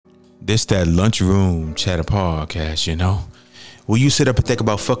This that lunchroom chatter podcast, you know? Will you sit up and think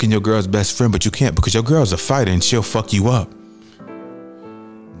about fucking your girl's best friend, but you can't because your girl's a fighter and she'll fuck you up?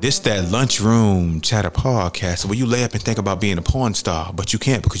 This that lunchroom chatter podcast where you lay up and think about being a porn star, but you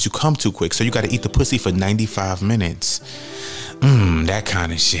can't because you come too quick, so you gotta eat the pussy for 95 minutes. That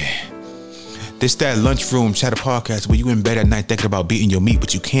kind of shit. This that lunchroom chatter podcast where you in bed at night thinking about beating your meat,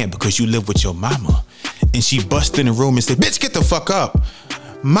 but you can't because you live with your mama. And she bust in the room and say, bitch, get the fuck up.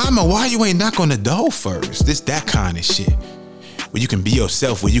 Mama, why you ain't knock on the door first? This that kind of shit. Where you can be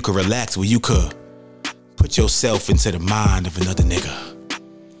yourself, where you can relax, where you could put yourself into the mind of another nigga.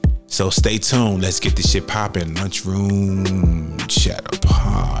 So stay tuned. Let's get this shit popping. Lunchroom Chatter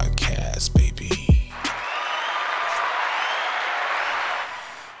Podcast, baby.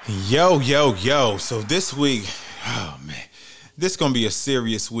 Yo. So this week, oh man, this gonna be a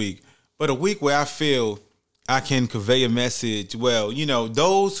serious week. But a week where I feel I can convey a message. Well, you know,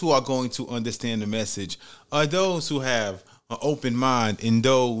 those who are going to understand the message are those who have an open mind and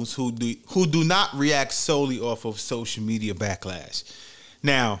those who do not react solely off of social media backlash.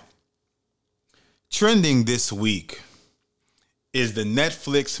 Now, trending this week is the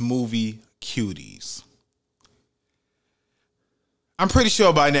Netflix movie Cuties. I'm pretty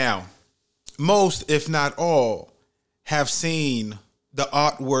sure by now, most, if not all, have seen the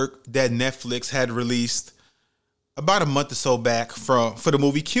artwork that Netflix had released about a month or so back for the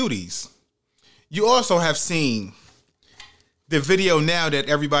movie Cuties. You also have seen the video now that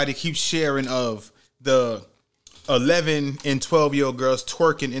everybody keeps sharing of the 11 and 12-year-old girls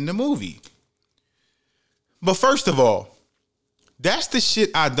twerking in the movie. But first of all, that's the shit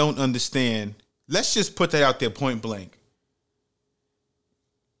I don't understand. Let's just put that out there point blank.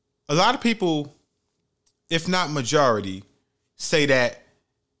 A lot of people, if not majority, say that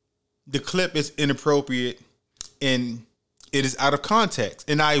the clip is inappropriate and it is out of context.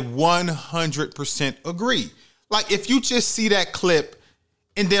 And I 100% agree. Like, if you just see that clip,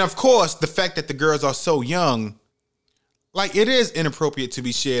 and then, of course, the fact that the girls are so young, like, it is inappropriate to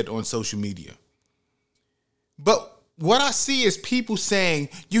be shared on social media. But what I see is people saying,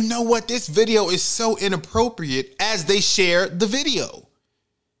 you know what, this video is so inappropriate as they share the video.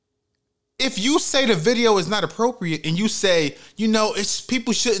 If you say the video is not appropriate and you say, you know, it's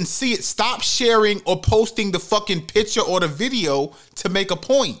people shouldn't see it, stop sharing or posting the fucking picture or the video to make a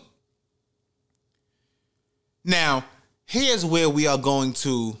point. Now, here's where we are going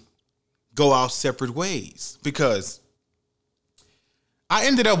to go our separate ways, because I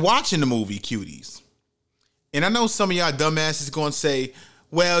ended up watching the movie Cuties. And I know some of y'all dumbasses going to say,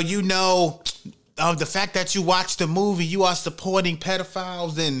 well, you know, the fact that you watched the movie, you are supporting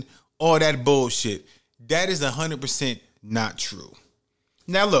pedophiles and all that bullshit. That is 100% not true.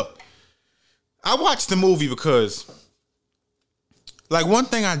 Now, look, I watched the movie because, like, one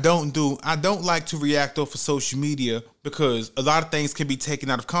thing I don't do, I don't like to react off of social media because a lot of things can be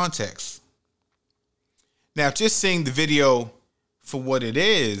taken out of context. Now, just seeing the video for what it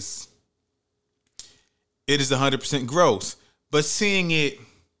is 100% gross. But seeing it,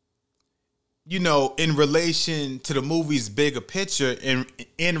 you know, in relation to the movie's bigger picture and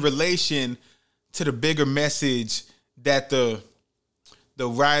in relation to the bigger message that the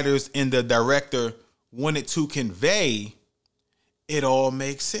writers and the director wanted to convey, it all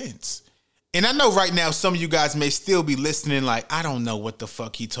makes sense. And I know right now some of you guys may still be listening like, I don't know what the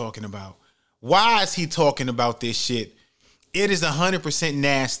fuck he talking about. Why is he talking about this shit? It is 100%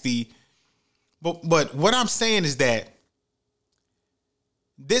 nasty. But what I'm saying is that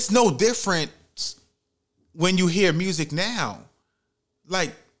there's no difference when you hear music now.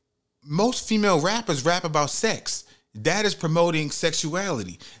 Like, most female rappers rap about sex. That is promoting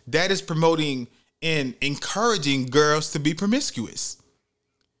sexuality. That is promoting and encouraging girls to be promiscuous.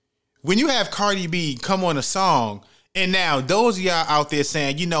 When you have Cardi B come on a song, and now those of y'all out there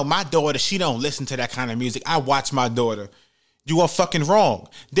saying, you know, my daughter, she don't listen to that kind of music. I watch my daughter. You are fucking wrong.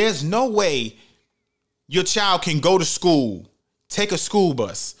 There's no way your child can go to school, take a school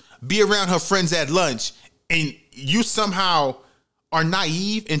bus, be around her friends at lunch, and you somehow are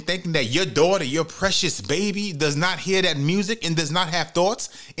naive in thinking that your daughter, your precious baby, does not hear that music and does not have thoughts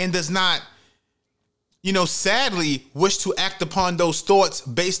and does not, you know, sadly wish to act upon those thoughts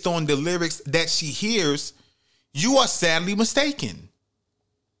based on the lyrics that she hears. You are sadly mistaken.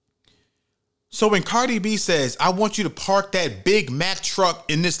 So when Cardi B says, I want you to park that Big Mac truck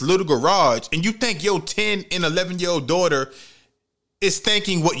in this little garage, and you think your 10 and 11-year-old daughter is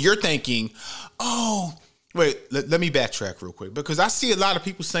thinking what you're thinking, oh, Wait, let me backtrack real quick because I see a lot of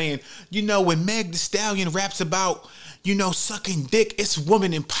people saying, when Meg Thee Stallion raps about, sucking dick, it's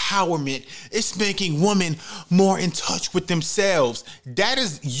woman empowerment. It's making women more in touch with themselves. That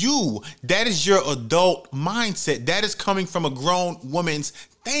is you. That is your adult mindset. That is coming from a grown woman's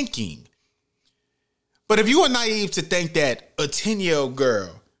thinking. But if you are naive to think that a 10-year-old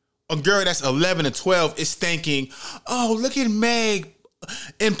girl, a girl that's 11 or 12 is thinking, oh, look at Meg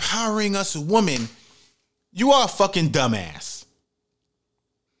empowering us women, you are a fucking dumbass.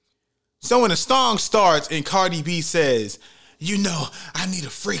 So when the song starts and Cardi B says, I need a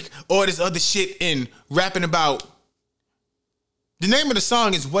freak, or this other shit, and rapping about, the name of the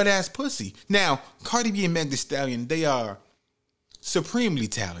song is Wet Ass Pussy. Now, Cardi B and Meg Thee Stallion, they are supremely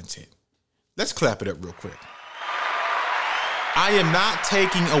talented. Let's clap it up real quick. I am not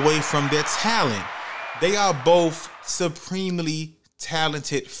taking away from their talent. They are both supremely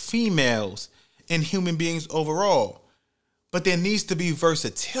talented females and human beings overall. But there needs to be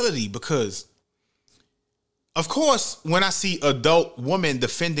versatility because, of course, when I see adult women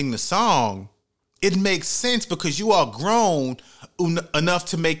defending the song, it makes sense because you are grown enough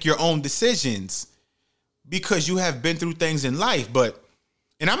to make your own decisions because you have been through things in life.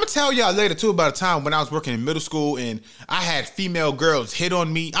 And I'm going to tell y'all later, too, about a time when I was working in middle school and I had female girls hit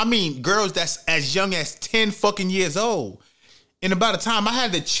on me. I mean, girls that's as young as 10 fucking years old. And about a time I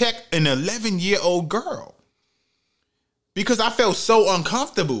had to check an 11-year-old girl because I felt so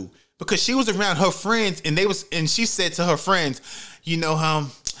uncomfortable because she was around her friends and she said to her friends,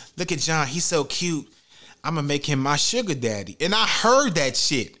 look at John, he's so cute. I'm going to make him my sugar daddy. And I heard that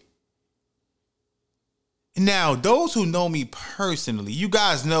shit. Now, those who know me personally, you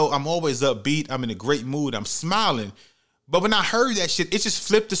guys know I'm always upbeat. I'm in a great mood. I'm smiling. But when I heard that shit, it just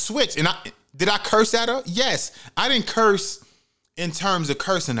flipped the switch. And did I curse at her? Yes. I didn't curse in terms of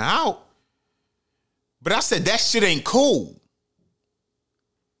cursing her out. But I said, that shit ain't cool.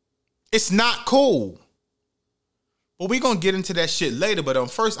 It's not cool. But we're going to get into that shit later. But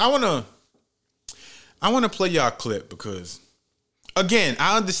first, I want to play y'all a clip because, again,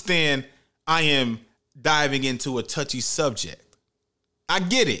 I understand I am diving into a touchy subject. I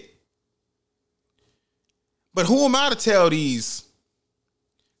get it. But who am I to tell these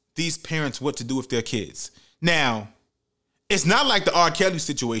parents what to do with their kids? Now, it's not like the R. Kelly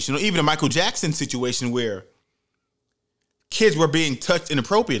situation or even the Michael Jackson situation where kids were being touched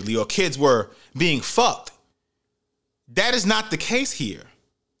inappropriately or kids were being fucked. That is not the case here.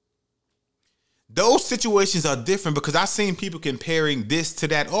 Those situations are different because I've seen people comparing this to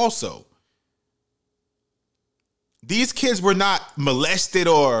that also. These kids were not molested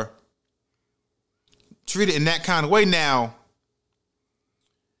or treated in that kind of way. Now,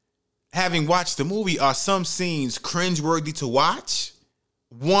 having watched the movie, are some scenes cringeworthy to watch?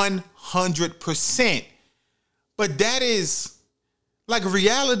 100%. But that is, like,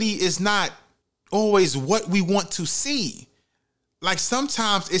 reality is not always what we want to see. Like,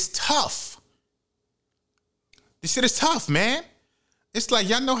 sometimes it's tough. This shit is tough, man. It's like,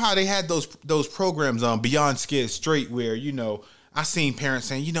 y'all know how they had those programs on Beyond Scared Straight where, I seen parents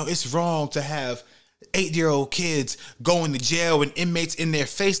saying, it's wrong to have 8-year-old kids going to jail with inmates in their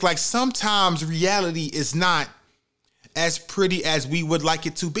face. Like, sometimes reality is not as pretty as we would like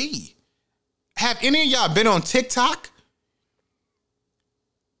it to be. Have any of y'all been on TikTok?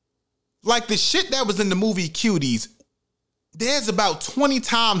 Like, the shit that was in the movie Cuties, there's about 20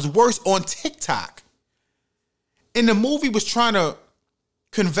 times worse on TikTok. And the movie was trying to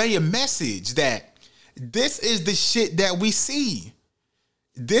convey a message that this is the shit that we see.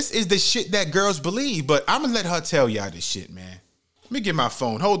 This is the shit that girls believe. But I'm going to let her tell y'all this shit, man. Let me get my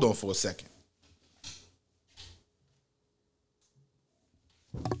phone. Hold on for a second.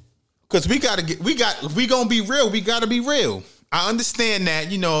 Because we going to be real. We got to be real. I understand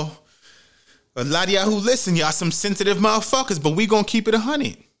that, a lot of y'all who listen, y'all some sensitive motherfuckers, but we going to keep it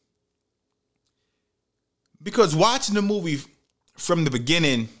 100. Because watching the movie from the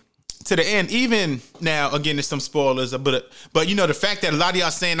beginning to the end, even now, again, there's some spoilers, but the fact that a lot of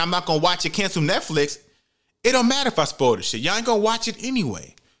y'all saying I'm not going to watch it, cancel Netflix, it don't matter if I spoil the shit. Y'all ain't going to watch it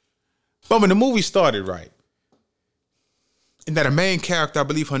anyway. But when the movie started, right, and that a main character, I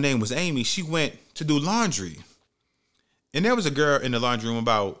believe her name was Amy, she went to do laundry. And there was a girl in the laundry room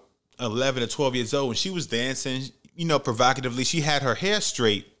about 11 or 12 years old, and she was dancing, provocatively. She had her hair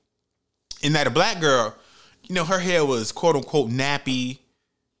straight. And that a black girl, her hair was quote unquote nappy.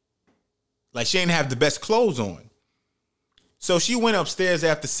 Like, she didn't have the best clothes on. So she went upstairs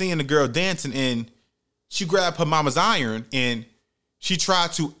after seeing the girl dancing and she grabbed her mama's iron and she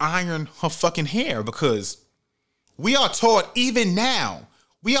tried to iron her fucking hair because we are taught even now,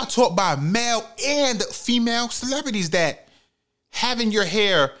 We are taught by male and female celebrities that having your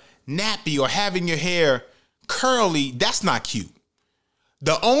hair nappy or having your hair curly, that's not cute.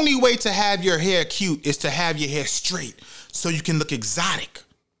 The only way to have your hair cute is to have your hair straight so you can look exotic.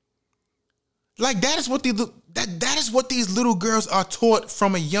 Like that is what that is what these little girls are taught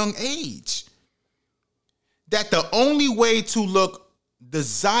from a young age. That the only way to look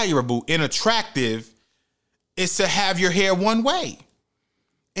desirable and attractive is to have your hair one way.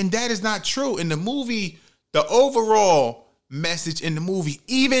 And that is not true. In the movie, the overall message in the movie,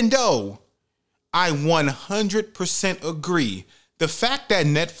 even though I 100% agree, the fact that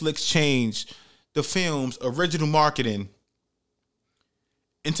Netflix changed the film's original marketing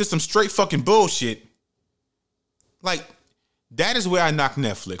into some straight fucking bullshit, like, that is where I knock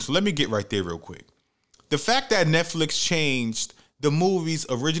Netflix. So let me get right there real quick. The fact that Netflix changed the movie's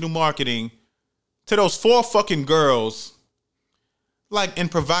original marketing to those 4 fucking girls, like in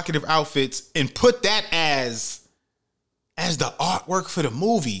provocative outfits, and put that as the artwork for the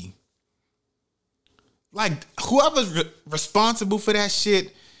movie. Like, whoever's responsible for that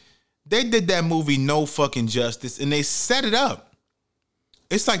shit, they did that movie no fucking justice, and they set it up.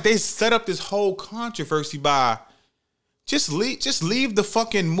 It's like they set up this whole controversy by just leave the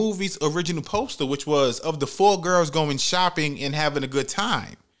fucking movie's original poster, which was of the 4 girls going shopping and having a good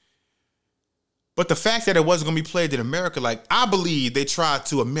time. But the fact that it wasn't going to be played in America, like, I believe they tried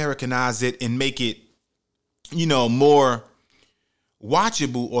to Americanize it and make it, more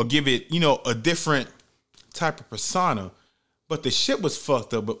watchable or give it, a different type of persona. But the shit was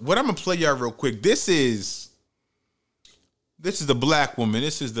fucked up. But what I'm going to play y'all real quick, this is the black woman.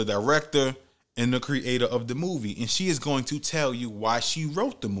 This is the director and the creator of the movie. And she is going to tell you why she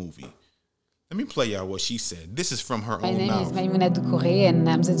wrote the movie. Let me play y'all what she said. This is from her own mouth. My name is Maïmouna Doucouré and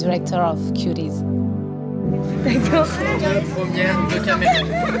I'm the director of Cuties.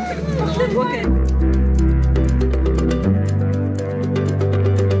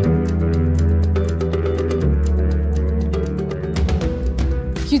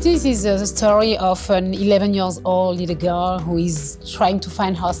 Cuties is the story of an 11-year-old little girl who is trying to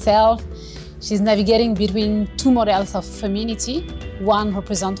find herself. She's navigating between 2 models of femininity. One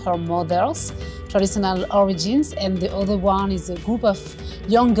represents her mother's traditional origins, and the other one is a group of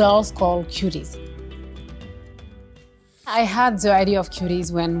young girls called Cuties. I had the idea of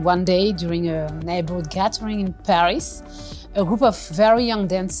Cuties when one day during a neighborhood gathering in Paris, a group of very young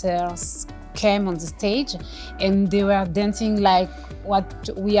dancers came on the stage and they were dancing like what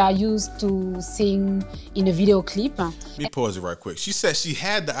we are used to seeing in a video clip. Let me pause it right quick. She said she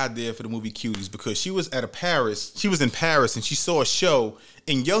had the idea for the movie Cuties because she was in Paris and she saw a show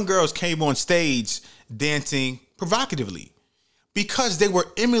and young girls came on stage dancing provocatively because they were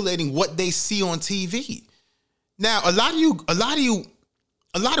emulating what they see on TV. Now, a lot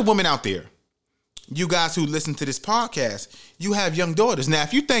of women out there, you guys who listen to this podcast, you have young daughters. Now,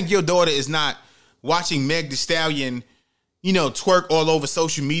 if you think your daughter is not watching Meg Thee Stallion, twerk all over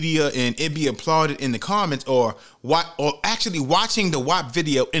social media and it be applauded in the comments, or actually watching the WAP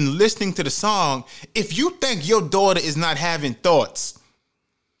video and listening to the song, if you think your daughter is not having thoughts,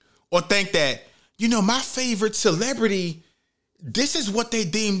 or think that, my favorite celebrity, this is what they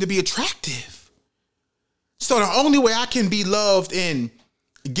deem to be attractive. So the only way I can be loved and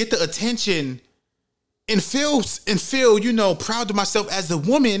get the attention and feel, proud of myself as a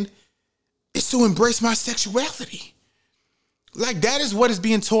woman is to embrace my sexuality. Like, that is what is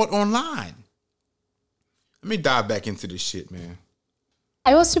being taught online. Let me dive back into this shit, man.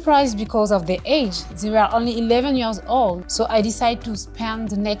 I was surprised because of the age. They were only 11 years old. So I decided to spend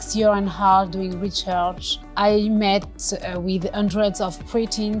the next year and a half doing research. I met with hundreds of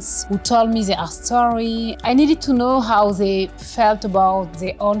preteens who told me their story. I needed to know how they felt about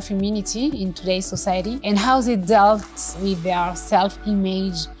their own femininity in today's society and how they dealt with their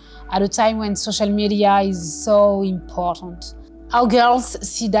self-image at a time when social media is so important. Our girls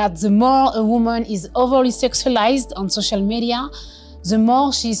see that the more a woman is overly sexualized on social media, the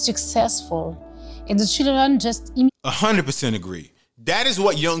more she is successful. And the children just... 100% agree. That is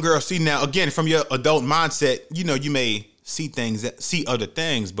what young girls see now. Again, from your adult mindset, you may see other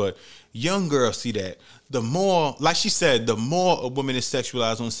things, but young girls see that. The more, like she said, the more a woman is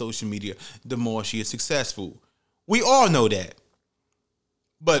sexualized on social media, the more she is successful. We all know that.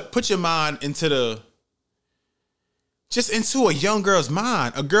 But put your mind into a young girl's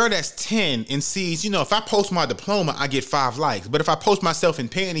mind. A girl that's 10 and sees, if I post my diploma, I get 5 likes. But if I post myself in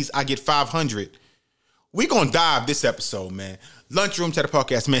panties, I get 500. We gonna dive this episode, man. Lunchroom Chatter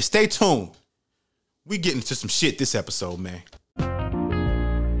Podcast, man. Stay tuned. We getting into some shit this episode, man.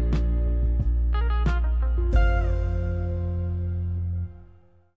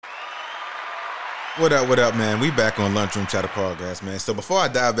 What up, man? We back on Lunchroom Chatter Podcast, man. So before I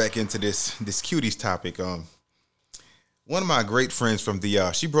dive back into this cuties topic, one of my great friends from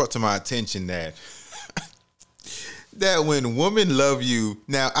DR, she brought to my attention that that when women love you,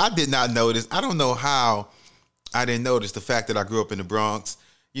 now I did not notice. I don't know how I didn't notice the fact that I grew up in the Bronx.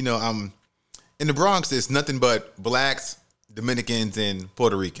 You know, in the Bronx, it's nothing but blacks, Dominicans, and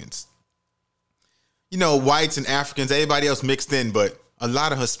Puerto Ricans. You know, whites and Africans, everybody else mixed in, but a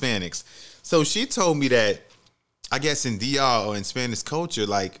lot of Hispanics. So she told me that, I guess in DR or in Spanish culture,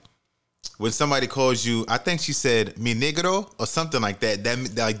 like when somebody calls you, I think she said mi negro or something like that.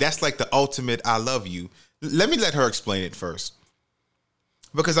 That's like the ultimate I love you. Let her explain it first.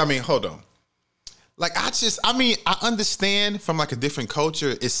 Because I mean, hold on. Like I understand from like a different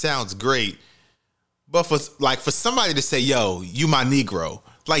culture, it sounds great. But for somebody to say, yo, you my Negro,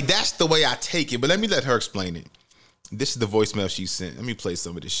 like that's the way I take it. But let her explain it. This is the voicemail she sent. Let me play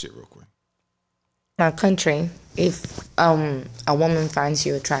some of this shit real quick. Our country, if a woman finds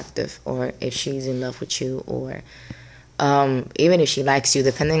you attractive, or if she's in love with you, or even if she likes you,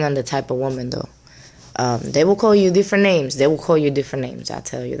 depending on the type of woman though, they will call you different names. I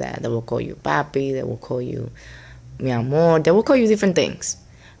tell you that. They will call you papi, they will call you mi amor, they will call you different things.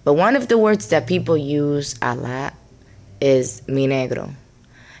 But one of the words that people use a lot is mi negro.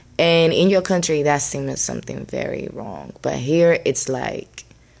 And in your country, that seems something very wrong. But here, it's like,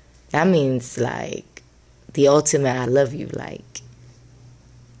 that means like the ultimate I love you. Like,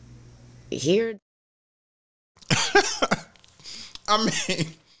 here. I mean,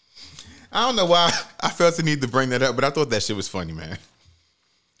 I don't know why I felt the need to bring that up, but I thought that shit was funny, man.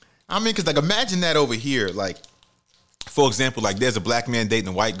 I mean, because like imagine that over here. Like, for example, like there's a black man dating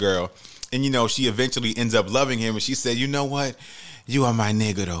a white girl, and you know, she eventually ends up loving him, and she said, you know what? You are my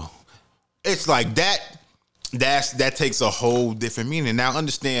nigga though. It's like that takes a whole different meaning. Now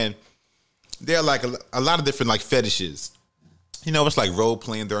understand, there are like a lot of different like fetishes. You know, it's like role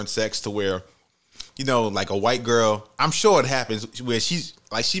playing during sex to where, you know, like a white girl, I'm sure it happens where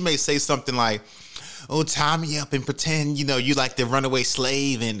she may say something like, oh, tie me up and pretend, you know, you like the runaway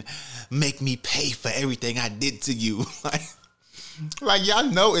slave and make me pay for everything I did to you. Like y'all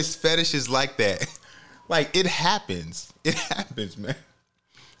know it's fetishes like that. Like it happens. It happens, man.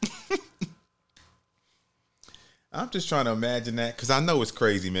 I'm just trying to imagine that because I know it's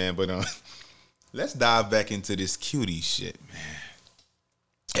crazy, man. But let's dive back into this cutie shit,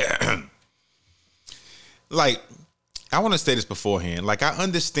 man. Like, I want to say this beforehand. Like, I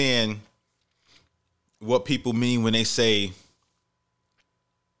understand what people mean when they say,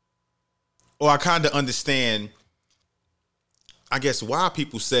 or I kind of understand, I guess, why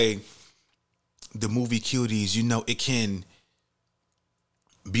people say the movie Cuties, you know, it can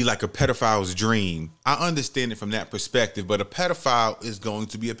be like a pedophile's dream. I understand it from that perspective, but a pedophile is going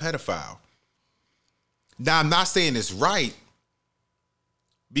to be a pedophile. Now, I'm not saying it's right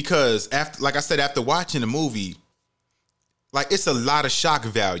because after, like I said, after watching the movie, like it's a lot of shock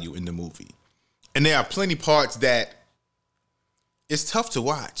value in the movie. And there are plenty parts that it's tough to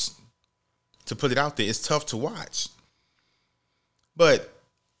watch. To put it out there, it's tough to watch. But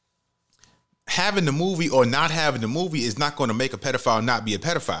having the movie or not having the movie is not going to make a pedophile not be a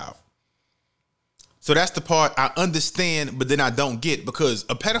pedophile. So that's the part I understand, but then I don't get, because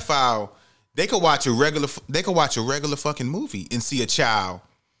a pedophile, they could watch a regular fucking movie and see a child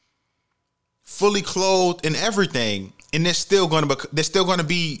fully clothed and everything, and they're still going to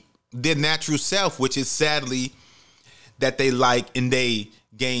be their natural self, which is sadly that they like and they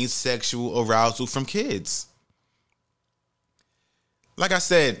gain sexual arousal from kids. Like I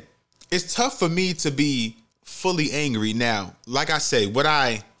said, it's tough for me to be fully angry now. Like I say,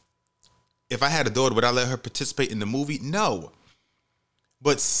 if I had a daughter, would I let her participate in the movie? No.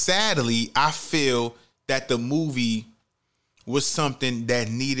 But sadly, I feel that the movie was something that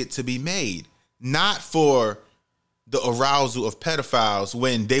needed to be made. Not for the arousal of pedophiles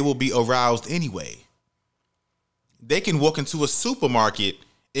when they will be aroused anyway. They can walk into a supermarket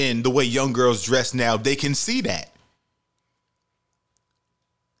and the way young girls dress now, they can see that.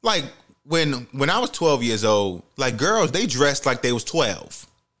 Like, when I was 12 years old, like girls, they dressed like they was 12.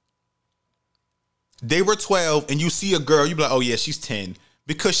 They were 12 and you see a girl, you be like, oh yeah, she's 10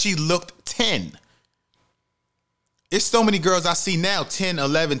 because she looked 10. It's so many girls I see now, 10,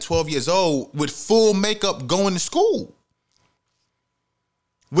 11, 12 years old with full makeup going to school.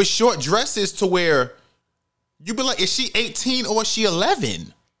 With short dresses to where you be like, is she 18 or is she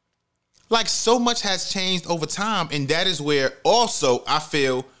 11? Like so much has changed over time. And that is where also I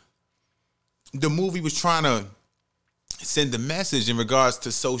feel the movie was trying to send a message in regards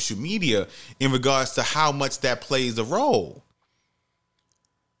to social media, in regards to how much that plays a role.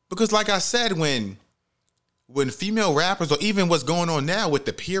 Because like I said, when female rappers, or even what's going on now with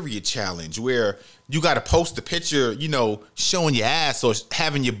the period challenge, where you got to post a picture, you know, showing your ass or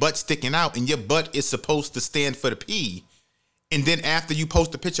having your butt sticking out, and your butt is supposed to stand for the P. And then after you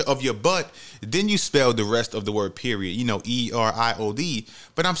post a picture of your butt, then you spell the rest of the word period, you know, ERIOD.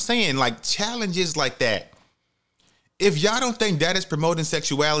 But I'm saying, like, challenges like that, if y'all don't think that is promoting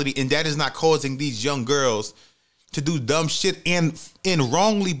sexuality and that is not causing these young girls to do dumb shit and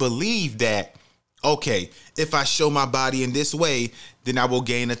wrongly believe that, okay, if I show my body in this way, then I will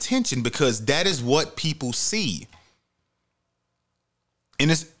gain attention, because that is what people see.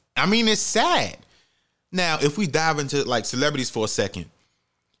 And it's sad. Now, if we dive into like celebrities for a second,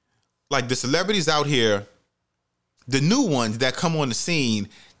 like the celebrities out here, the new ones that come on the scene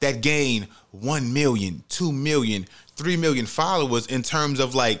that gain 1 million, 2 million, 3 million followers in terms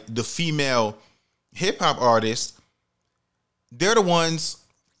of like the female hip hop artists, they're the ones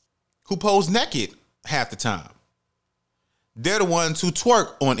who pose naked half the time. They're the ones who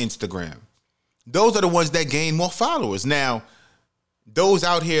twerk on Instagram. Those are the ones that gain more followers. Now, those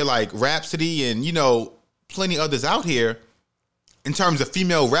out here like Rhapsody and, you know, plenty others out here in terms of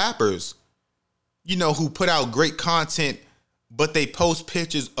female rappers, you know, who put out great content, but they post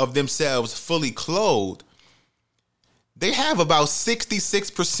pictures of themselves fully clothed. They have about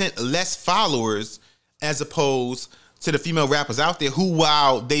 66% less followers as opposed to the female rappers out there who,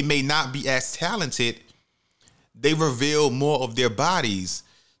 while they may not be as talented, they reveal more of their bodies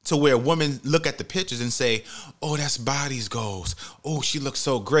to where women look at the pictures and say, oh, that's bodies goals. Oh, she looks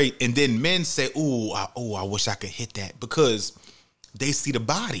so great. And then men say, I wish I could hit that, because they see the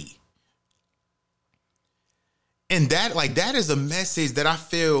body. And that is a message that I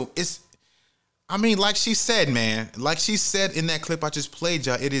feel like she said, man, like she said in that clip I just played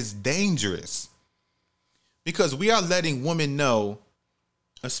y'all, it is dangerous, because we are letting women know,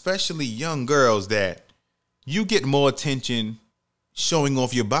 especially young girls, that you get more attention showing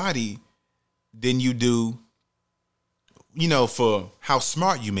off your body than you do, you know, for how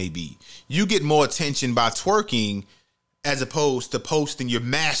smart you may be. You get more attention by twerking as opposed to posting your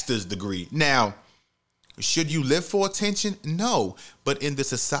master's degree. Now, should you live for attention? No. But in the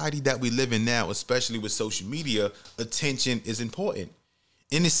society that we live in now, especially with social media, attention is important.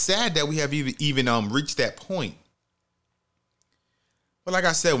 And it's sad that we have even reached that point. But like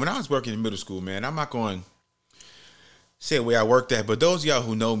I said, when I was working in middle school, man, I'm not going to say where I worked at, but those of y'all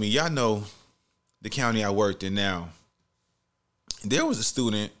who know me, y'all know the county I worked in now. There was a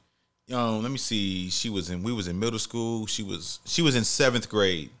student, let me see, we was in middle school. She was in 7th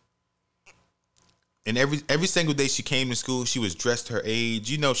grade. And every single day she came to school, she was dressed her age.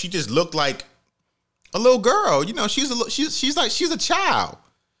 You know, she just looked like a little girl. You know, she's a child.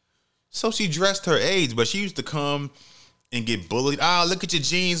 So she dressed her age, but she used to come and get bullied. Oh, look at your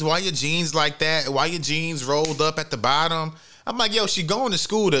jeans. Why your jeans like that? Why your jeans rolled up at the bottom? I'm like, yo, she going to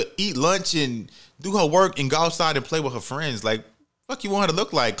school to eat lunch and do her work and go outside and play with her friends. Like, fuck you want her to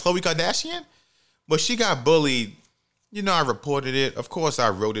look like? Khloe Kardashian? But she got bullied. You know, I reported it. Of course, I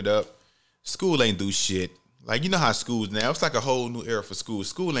wrote it up. School ain't do shit. Like, you know how school's now. It's like a whole new era for school.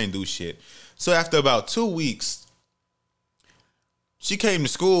 School ain't do shit. So after about 2 weeks, she came to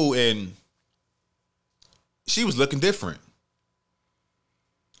school and she was looking different.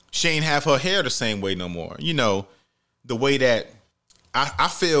 She ain't have her hair the same way no more. You know, the way that I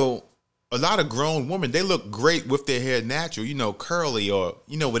feel a lot of grown women, they look great with their hair natural, you know, curly or,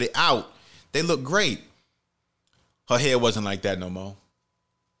 you know, with it out. They look great. Her hair wasn't like that no more.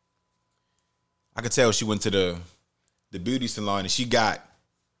 I could tell she went to the beauty salon and she got,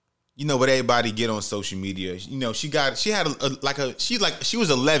 you know, what everybody get on social media. You know, she was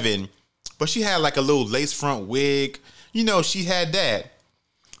 11, but she had like a little lace front wig. You know, she had that.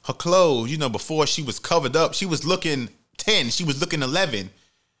 Her clothes, you know, before she was covered up, she was looking 10. She was looking 11.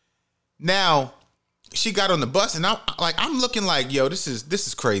 Now, she got on the bus and I'm looking like, yo, this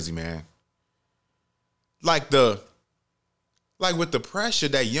is crazy, man. Like with the pressure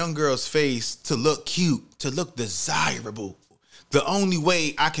that young girls face to look cute, to look desirable. The only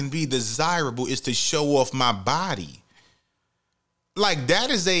way I can be desirable is to show off my body. Like, that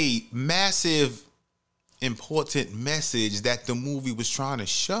is a massive, important message that the movie was trying to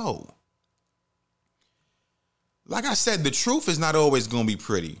show. Like I said, the truth is not always going to be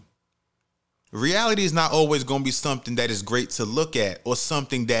pretty. Reality is not always going to be something that is great to look at or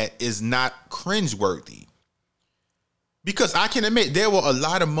something that is not cringeworthy. Because I can admit there were a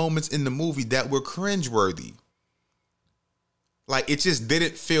lot of moments in the movie that were cringeworthy. Like, it just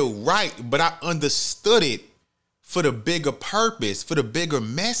didn't feel right, but I understood it for the bigger purpose, for the bigger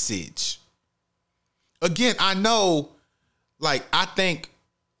message. Again, I know, like, I think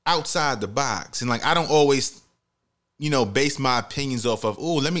outside the box. And like, I don't always, base my opinions off of,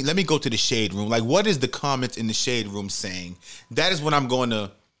 oh, let me go to the shade room. Like, what is the comments in the shade room saying? That is what I'm going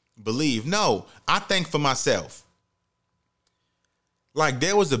to believe. No, I think for myself. Like,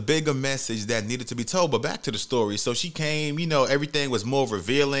 there was a bigger message that needed to be told. But back to the story. So she came, everything was more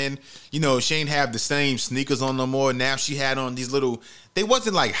revealing. She ain't have the same sneakers on no more. Now she had on these little, they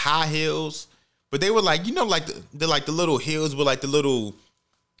wasn't like high heels, but they were like, like the little heels with like the little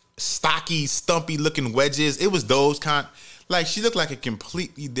stocky, stumpy looking wedges. It was those kind. Like, she looked like a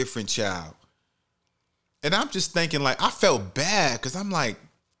completely different child. And I'm just thinking, like, I felt bad because I'm like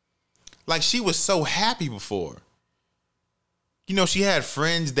she was so happy before. She had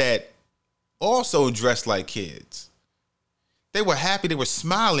friends that also dressed like kids. They were happy, they were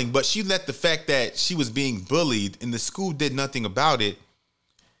smiling, but she let the fact that she was being bullied and the school did nothing about it,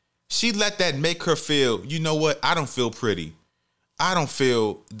 she let that make her feel, you know what? I don't feel pretty. I don't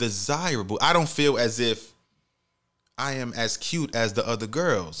feel desirable. I don't feel as if I am as cute as the other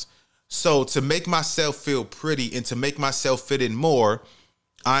girls. So to make myself feel pretty and to make myself fit in more,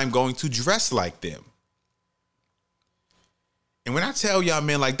 I'm going to dress like them. And when I tell y'all,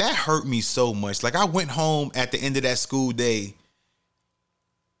 man, like, that hurt me so much. Like, I went home at the end of that school day,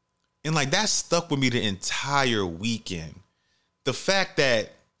 and like, that stuck with me the entire weekend. The fact that,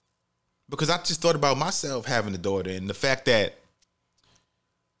 because I just thought about myself having a daughter, and the fact that,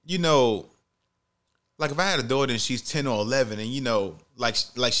 like, if I had a daughter and she's 10 or 11 and,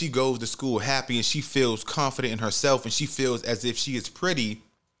 like she goes to school happy and she feels confident in herself and she feels as if she is pretty,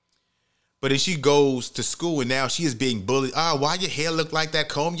 but then she goes to school and now she is being bullied. Oh, why your hair look like that?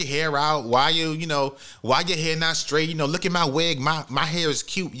 Comb your hair out. Why why your hair not straight? Look at my wig. My hair is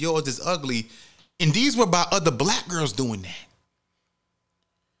cute. Yours is ugly. And these were by other black girls doing that.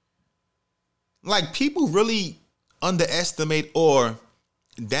 Like, people really underestimate or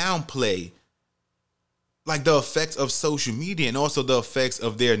downplay like the effects of social media and also the effects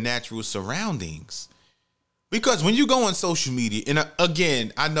of their natural surroundings. Because when you go on social media, and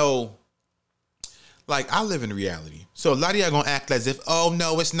again, I know, like, I live in reality. So a lot of y'all gonna act as if, oh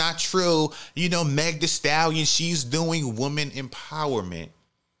no, it's not true. Meg Thee Stallion, she's doing woman empowerment.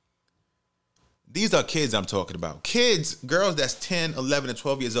 These are kids I'm talking about. Kids, girls that's 10, 11, and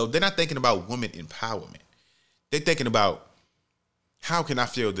 12 years old, they're not thinking about woman empowerment. They're thinking about, how can I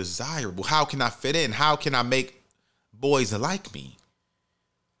feel desirable? How can I fit in? How can I make boys like me?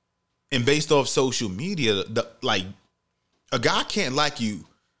 And based off social media, like, a guy can't like you,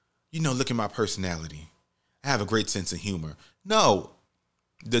 look at my personality. I have a great sense of humor. No.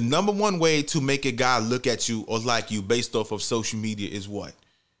 The number one way to make a guy look at you or like you based off of social media is what?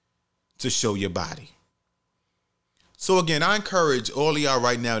 To show your body. So again, I encourage all of y'all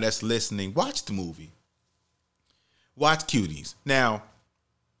right now that's listening, watch the movie. Watch Cuties. Now,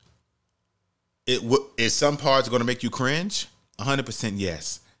 is some parts going to make you cringe? 100%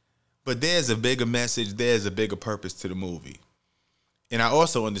 yes. But there's a bigger message. There's a bigger purpose to the movie. And I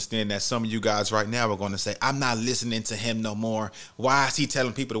also understand that some of you guys right now are going to say, I'm not listening to him no more. Why is he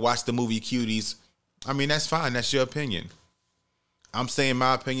telling people to watch the movie Cuties? I mean, that's fine. That's your opinion. I'm saying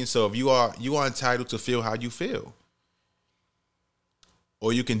my opinion. So if you are entitled to feel how you feel.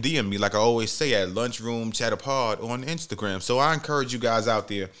 Or you can DM me, like I always say, at Lunchroom Chatter Pod on Instagram. So I encourage you guys out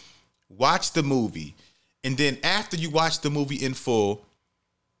there, watch the movie. And then after you watch the movie in full,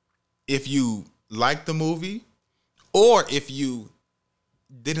 if you like the movie or if you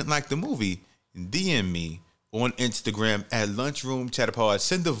didn't like the movie, DM me on Instagram at Lunchroom Chatter Pod.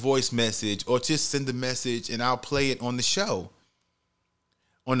 Send a voice message or just send a message and I'll play it on the show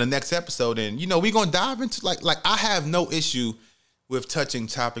on the next episode. And, we're going to dive into, like I have no issue with touching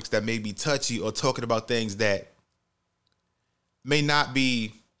topics that may be touchy or talking about things that may not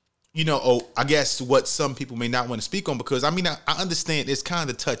be, I guess what some people may not want to speak on, because I understand it's kind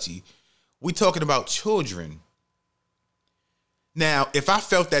of touchy. We talking about children. Now, if I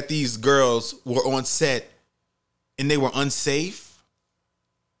felt that these girls were on set and they were unsafe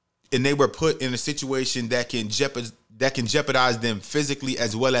and they were put in a situation that can jeopardize them physically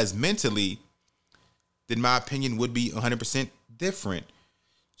as well as mentally, then my opinion would be 100% different.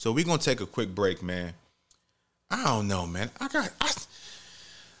 So we're going to take a quick break, man. I don't know, man. I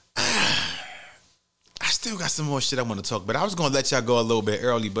still got some more shit I want to talk about. I was going to let y'all go a little bit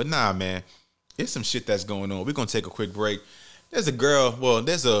early, but nah, man. There's some shit that's going on. We're going to take a quick break. There's a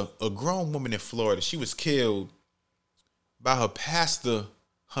grown woman in Florida. She was killed by her pastor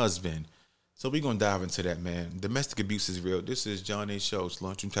husband. So we're going to dive into that, man. Domestic abuse is real. This is John A. Schultz,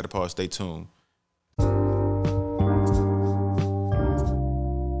 Lunchroom Chatter Pod. Stay tuned.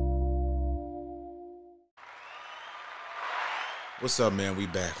 What's up, man? We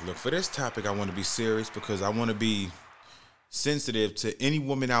back. Look, for this topic, I want to be serious because I want to be sensitive to any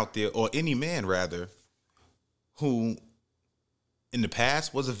woman out there, or any man rather, who in the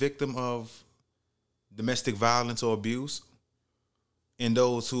past was a victim of domestic violence or abuse, and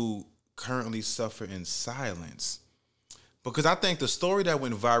those who currently suffer in silence. Because I think the story that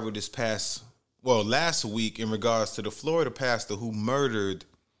went viral last week in regards to the Florida pastor who murdered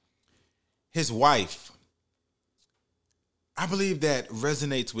his wife, I believe that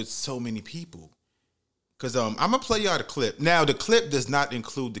resonates with so many people. Because I'm going to play y'all the clip. Now, the clip does not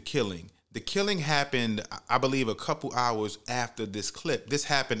include the killing. The killing happened, I believe, a couple hours after this clip. This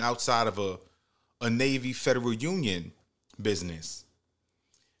happened outside of a Navy Federal Union business.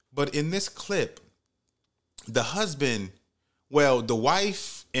 But in this clip, the husband, the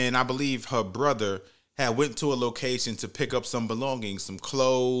wife and I believe her brother had went to a location to pick up some belongings, some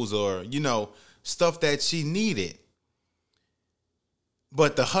clothes or, stuff that she needed.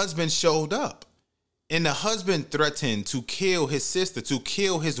 But the husband showed up, and the husband threatened to kill his sister, to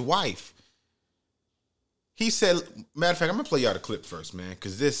kill his wife. He said, matter of fact, I'm going to play y'all the clip first, man,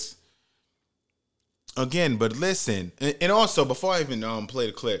 because this, again, but listen, and also, before I even play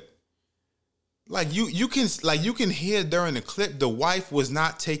the clip, you can hear during the clip, the wife was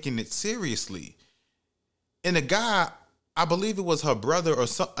not taking it seriously. And the guy, I believe it was her brother or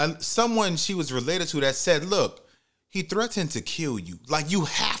someone she was related to, that said, look, he threatened to kill you. You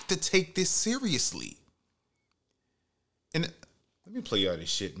have to take this seriously. And let me play y'all this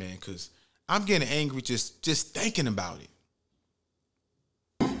shit, man, because I'm getting angry just thinking about it.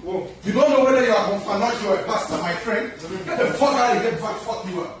 Well, you don't know whether you are a not you're a pastor, my friend. Get the fuck out of here before I fuck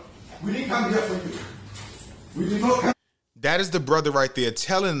you up. We didn't come here for you. We did not come. That is the brother right there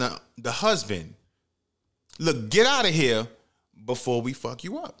telling the husband, look, get out of here before we fuck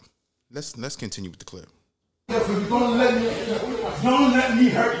you up. Let's continue with the clip. Don't let me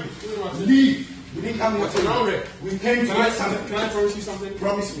hurt you. Leave. We didn't come here for you. We came to get something. Can I promise you something?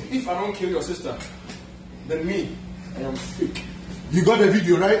 Promise me. If I don't kill your sister, then me, I am fake. You got the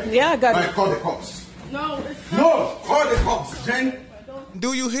video, right? Yeah, I got it. Right, call the cops. No, Call the cops, Jen.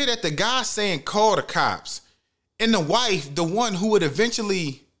 Do you hear that? The guy saying call the cops, and the wife, the one who would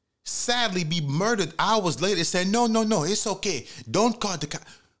eventually sadly be murdered hours later, said, no, it's okay. Don't call the cops.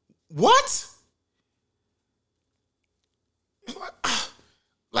 What?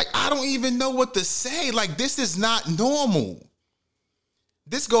 I don't even know what to say. This is not normal.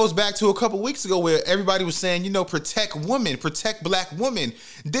 This goes back to a couple weeks ago where everybody was saying, protect women, protect black women.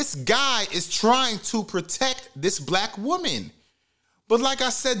 This guy is trying to protect this black woman. But like I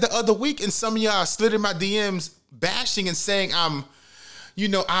said the other week, and some of y'all slid in my DMs bashing and saying I'm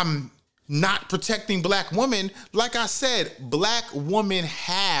not protecting black women. Like I said, black women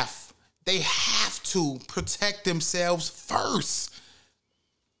have to protect themselves first.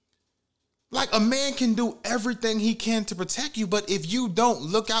 A man can do everything he can to protect you, but if you don't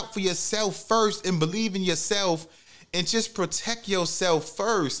look out for yourself first and believe in yourself and just protect yourself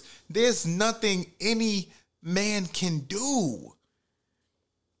first, there's nothing any man can do.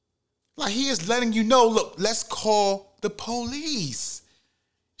 He is letting you know, look, let's call the police.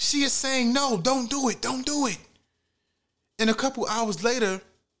 She is saying, no, don't do it. Don't do it. And a couple hours later,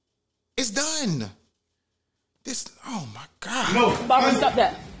 it's done. Oh my God. No. Barbara, stop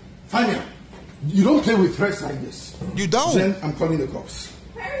that. Fania, you don't play with threats like this. You don't. Jen, I'm calling the cops.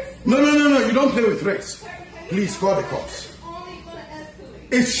 No. You don't play with threats. Please call the cops.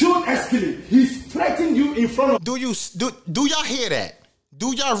 It should escalate. He's threatening you in front of. Do y'all hear that?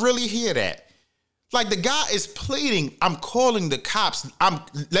 Do y'all really hear that? The guy is pleading, I'm calling the cops.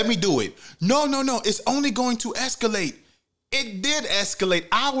 Let me do it. No. It's only going to escalate. It did escalate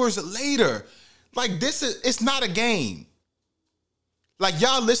hours later. It's not a game.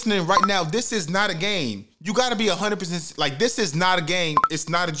 Y'all listening right now, this is not a game. You got to be 100%. This is not a game. It's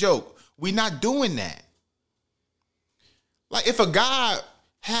not a joke. We're not doing that. If a guy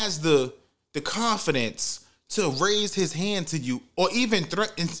has the confidence to raise his hand to you or even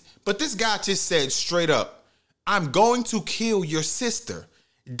threaten, but this guy just said straight up, I'm going to kill your sister.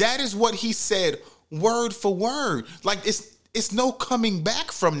 That is what he said, word for word. It's no coming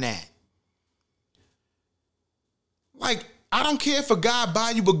back from that. I don't care if a guy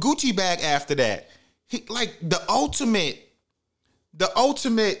buy you a Gucci bag after that. The ultimate,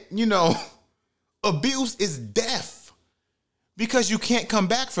 abuse is death, because you can't come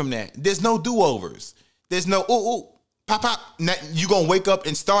back from that. There's no do-overs. There's no, pop. Now you gonna wake up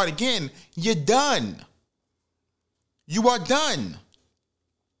and start again. You're done. You are done.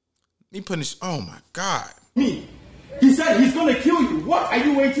 Me punish. Oh my God. Me. He said he's gonna kill you. What are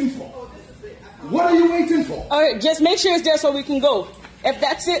you waiting for? What are you waiting for? All right, just make sure it's there so we can go. If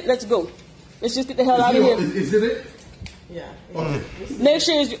that's it, let's go. Let's just get the hell out of here. Is it it? Yeah. Okay. Make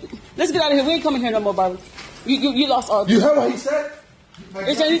sure let's get out of here. We ain't coming here no more, Barbara. You lost all this. You heard what he said?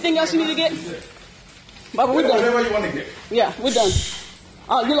 Is there anything else you need to get? Barbara, we're done. Whatever you want to get. Yeah, we're done.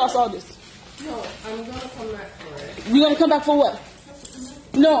 You lost all this. No, I'm going to come back for it. You going to come back for what?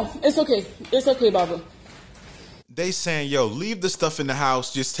 No, it's okay. It's okay, Barbara. They saying, yo, leave the stuff in the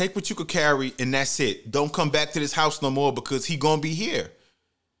house. Just take what you could carry, and that's it. Don't come back to this house no more because he gonna be here.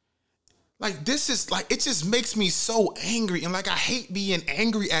 Like, this is like, it just makes me so angry. And like, I hate being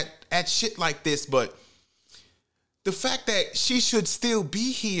angry at shit like this, but the fact that she should still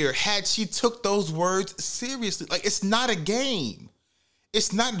be here had she took those words seriously. Like, it's not a game.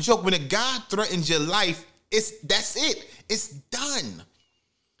 It's not a joke. When a guy threatens your life, that's it. It's done.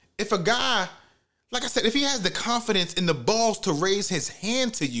 If a guy, like I said, if he has the confidence and the balls to raise his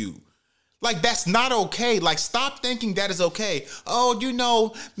hand to you, like, that's not okay. Like, stop thinking that is okay. Oh, you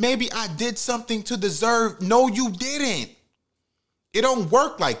know, maybe I did something to deserve. No, you didn't. It don't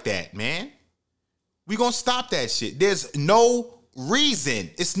work like that, man. We gonna stop that shit. There's no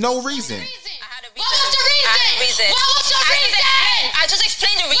reason. It's no reason. I had a reason. What was the reason? What was your reason? I just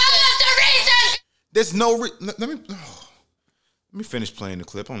explained the reason. What was the reason? There's no let me finish playing the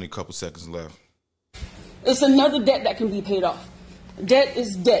clip. Only a couple seconds left. It's another debt that can be paid off. Debt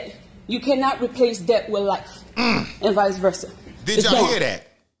is debt. You cannot replace debt with life, and vice versa. Did y'all hear that?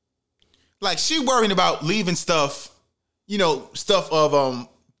 Like, she worrying about leaving stuff, you know, stuff of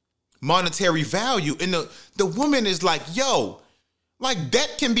monetary value, and the woman is like, yo, like,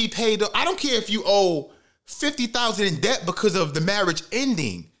 debt can be paid off. I don't care if you owe $50,000 in debt because of the marriage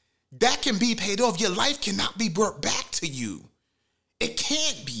ending. That can be paid off. Your life cannot be brought back to you. It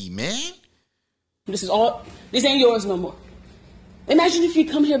can't be, man. This ain't yours no more. Imagine if you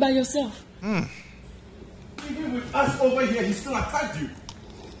come here by yourself. Even with us over here, he still attacked you.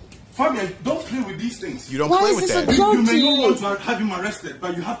 Fabian, don't play with these things. You don't play with that. You may not want to have him arrested,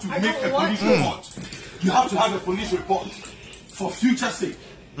 but you have to make a police report. You have to have a police report for future sake.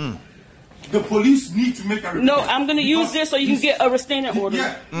 The police need to make a report. No, I'm going to use this so you can get a restraining order.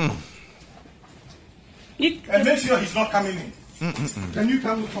 Yeah. And make sure he's not coming in. Can you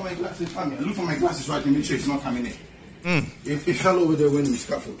come look for my glasses, Fabian? Look for my glasses so I can make sure he's not coming in. If he fell over there when we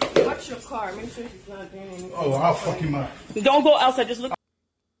scaffold. Watch your car. Make sure he's not doing anything. Oh, I'll fuck him up. Don't go outside. Just look.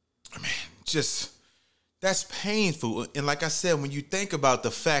 Man, that's painful. And like I said, when you think about the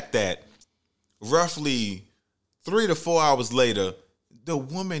fact that roughly 3 to 4 hours later, the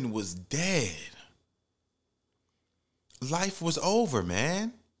woman was dead. Life was over,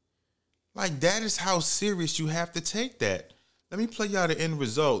 man. Like, that is how serious you have to take that. Let me play y'all the end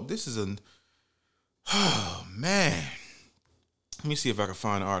result. This is oh, man. Let me see if I can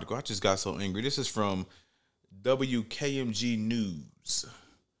find an article. I just got so angry. This is from WKMG News.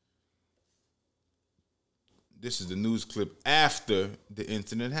 This is the news clip after the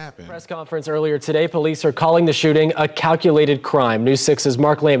incident happened. Press conference earlier today, police are calling the shooting a calculated crime. News 6's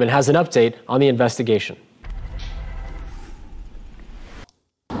Mark Lehman has an update on the investigation.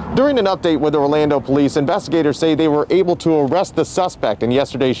 During an update with Orlando police, investigators say they were able to arrest the suspect in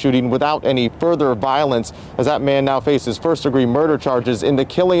yesterday's shooting without any further violence, as that man now faces first-degree murder charges in the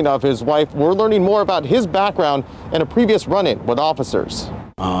killing of his wife. We're learning more about his background and a previous run-in with officers.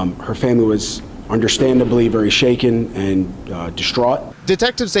 Her family was understandably very shaken and distraught.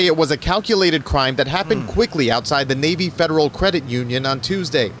 Detectives say it was a calculated crime that happened quickly outside the Navy Federal Credit Union on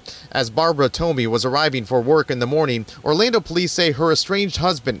Tuesday. As Barbara Tomey was arriving for work in the morning, Orlando police say her estranged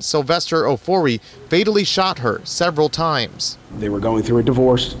husband, Sylvester Ofori, fatally shot her several times. They were going through a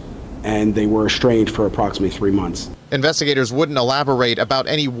divorce, and they were estranged for approximately 3 months. Investigators wouldn't elaborate about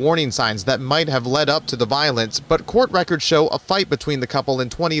any warning signs that might have led up to the violence, but court records show a fight between the couple in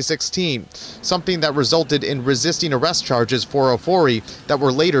 2016, something that resulted in resisting arrest charges for Ofori that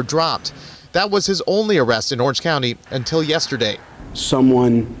were later dropped. That was his only arrest in Orange County until yesterday.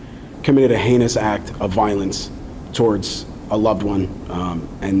 Someone committed a heinous act of violence towards a loved one,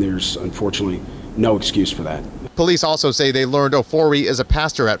 and there's unfortunately no excuse for that. Police also say they learned Ofori is a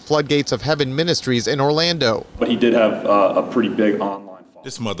pastor at Floodgates of Heaven Ministries in Orlando. But he did have a pretty big online following.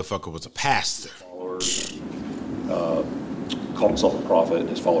 This motherfucker was a pastor. Followers called himself a prophet.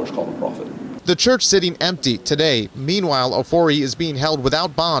 His followers called him a prophet. The church sitting empty today. Meanwhile, Ofori is being held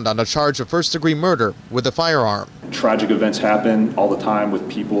without bond on a charge of first-degree murder with a firearm. Tragic events happen all the time with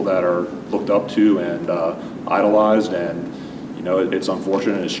people that are looked up to and idolized, and you know, it's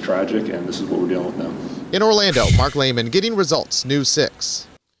unfortunate, it's tragic, and this is what we're dealing with now. In Orlando, Mark Lehman, Getting Results, News 6.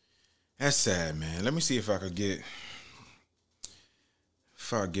 That's sad, man. Let me see if I could get...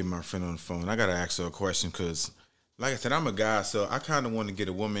 before I get my friend on the phone, I gotta ask her a question because, like I said, I'm a guy, so I kind of want to get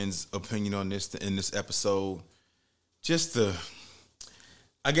a woman's opinion on this in this episode, just to,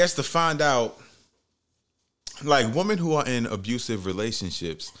 I guess, to find out, like, women who are in abusive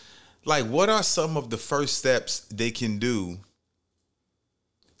relationships, like, what are some of the first steps they can do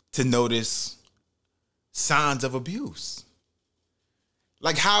to notice signs of abuse?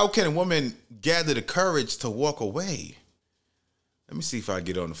 Like, how can a woman gather the courage to walk away? Let me see if I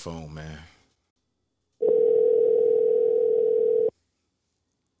get on the phone, man.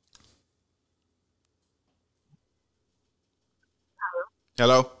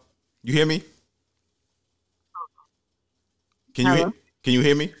 Hello? You hear me? Can you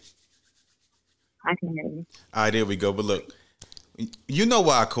hear me? I can hear you. All right, there we go. But look, you know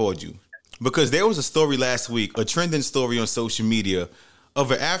why I called you. Because there was a story last week, a trending story on social media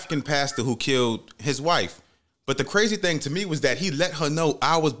of an African pastor who killed his wife. But the crazy thing to me was that he let her know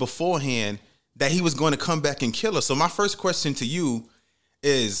hours beforehand that he was going to come back and kill her. So my first question to you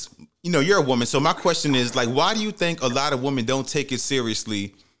is, you know, you're a woman. So my question is, like, why do you think a lot of women don't take it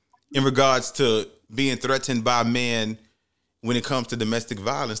seriously in regards to being threatened by men when it comes to domestic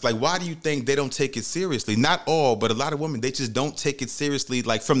violence? Like, why do you think they don't take it seriously? Not all, but a lot of women, they just don't take it seriously,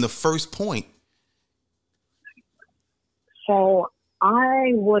 like, from the first point. So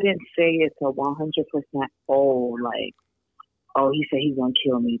I wouldn't say it's a 100% like, oh, he said he's going to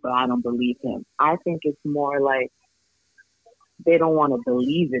kill me, but I don't believe him. I think it's more like they don't want to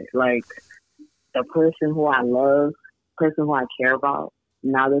believe it. Like, the person who I love, person who I care about,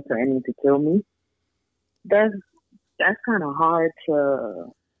 now they're threatening to kill me. That's kind of hard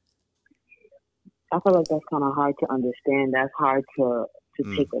to, I feel like that's kind of hard to understand. That's hard to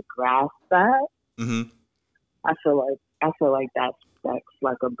take a grasp at. Mm-hmm. I feel like that's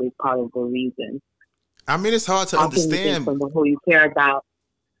like a big part of the reason. I mean, it's hard to understand. Someone who you care about,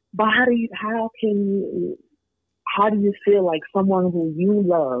 but how do you feel like someone who you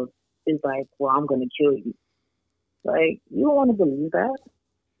love is like, well, I'm going to kill you? Like, you don't want to believe that.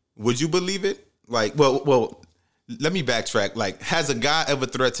 Would you believe it? Like, well, let me backtrack. Like, has a guy ever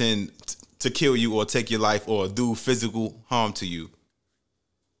threatened to kill you or take your life or do physical harm to you?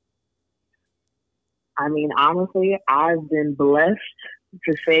 I mean, honestly, I've been blessed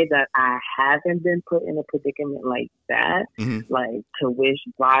to say that I haven't been put in a predicament like that, like to wish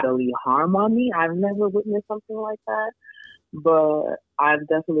bodily harm on me. I've never witnessed something like that, but I've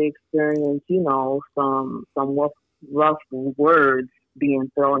definitely experienced, you know, some rough words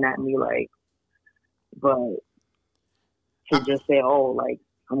being thrown at me, like, but to just say, oh, like,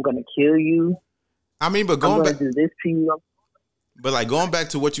 I'm going to kill you. I mean, but going back, do this to you. But like going back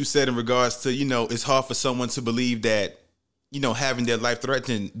to what you said in regards to, you know, it's hard for someone to believe that, you know, having their life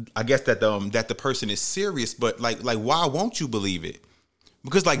threatened, I guess that the person is serious, but like why won't you believe it?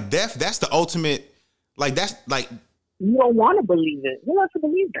 Because like death, that's the ultimate, like that's like, you don't want to believe it. You don't want to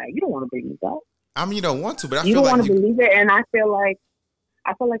believe that. You don't want to believe that. I mean, you don't want to, but I you feel don't like want to believe it, and I feel like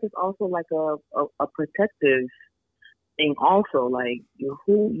it's also like a protective thing. Also, like you're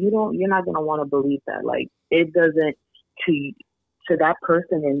not gonna want to believe that. Like it doesn't to that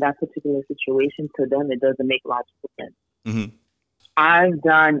person in that particular situation. To them, it doesn't make logical sense. Mm-hmm. I've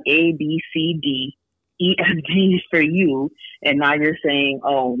done A, B, C, D, E, F, G for you, and now you're saying,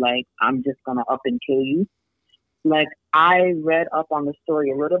 oh, like I'm just gonna up and kill you. Like, I read up on the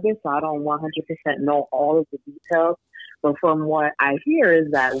story a little bit, so I don't 100% know all of the details. But from what I hear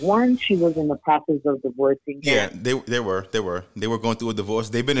is that, one, she was in the process of divorcing him. Yeah, they were going through a divorce.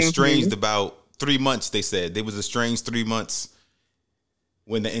 They've been estranged about 3 months, they said. They was estranged 3 months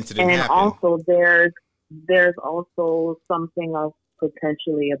when the incident happened. And also, there's also something else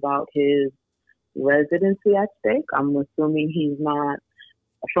potentially about his residency at stake. I'm assuming he's not.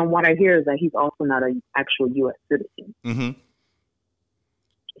 From what I hear is that he's also not an actual U.S. citizen. Mm-hmm.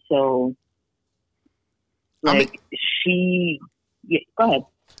 So, like, go ahead.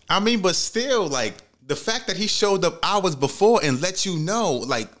 I mean, but still, like, the fact that he showed up hours before and let you know,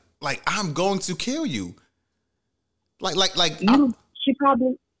 like I'm going to kill you. She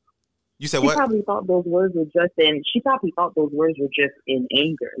probably. You said she what? Probably thought those words were just in. She probably thought those words were just in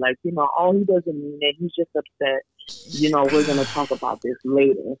anger. Like, you know, all he doesn't mean it. He's just upset. You know, we're gonna talk about this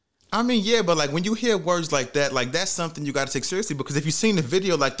later. I mean, yeah, but like when you hear words like that, like that's something you got to take seriously. Because if you've seen the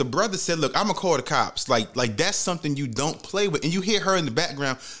video, like the brother said, "Look, I'm gonna call the cops." Like that's something you don't play with. And you hear her in the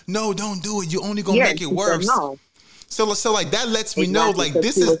background, "No, don't do it. You're only gonna make it worse." No. So like that lets me know, like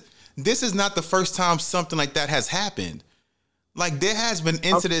this is not the first time something like that has happened. Like there has been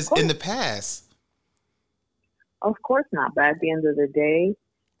incidents in the past. Of course not. But at the end of the day,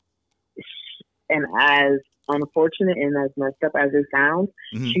 and as unfortunate and as messed up as it sounds,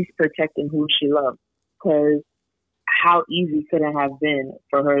 Mhm. she's protecting who she loves. Because how easy could it have been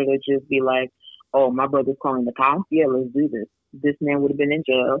for her to just be like, oh, my brother's calling the cops? Yeah, let's do this. This man would have been in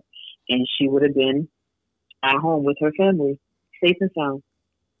jail, and she would have been at home with her family, safe and sound.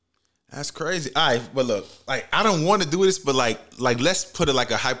 That's crazy. All right, but look, like I don't want to do this, but like let's put it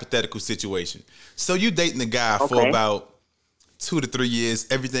like a hypothetical situation. So you dating a guy for Okay. about 2 to 3 years.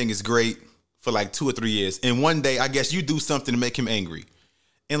 Everything is great for like 2 or 3 years, and one day I guess you do something to make him angry,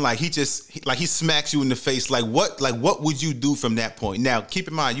 and like he smacks you in the face. Like what would you do from that point? Now keep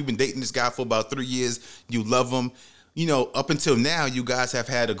in mind you've been dating this guy for about 3 years. You love him. You know, up until now you guys have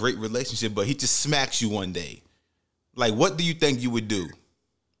had a great relationship, but he just smacks you one day. Like what do you think you would do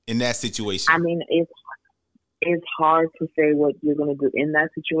in that situation? I mean, it's hard to say what you're going to do in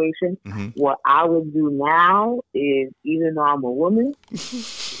that situation. Mhm. What I would do now is, even though I'm a woman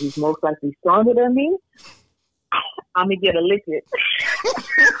who's most likely stronger than me, I'm going to get a lick.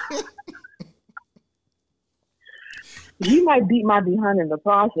 He might beat my behind in the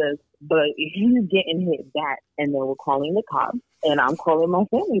process, but if he's getting hit back and then we're calling the cops and I'm calling my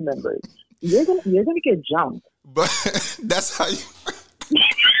family members, you're gonna get jumped. But that's how you.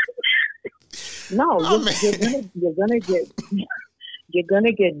 No, Oh, you're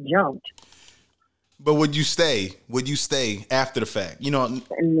gonna get jumped. But would you stay? Would you stay after the fact? You know.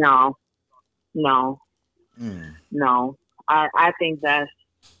 No. I think that's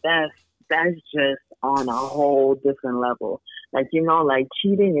just on a whole different level. Like, you know, like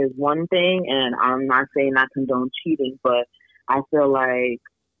cheating is one thing, and I'm not saying I condone cheating, but I feel like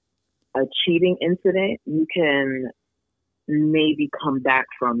a cheating incident you can maybe come back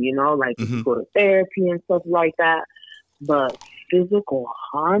from, you know, like if you go to therapy and stuff like that. But physical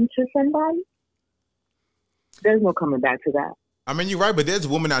harm to somebody, there's no coming back to that. I mean, you're right, but there's a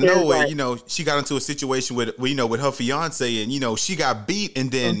woman I know where, you know, she got into a situation with her fiance, and, you know, she got beat,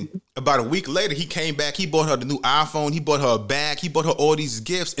 and then about a week later, he came back, he bought her the new iPhone, he bought her a bag, he bought her all these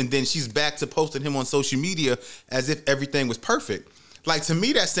gifts, and then she's back to posting him on social media as if everything was perfect. Like, to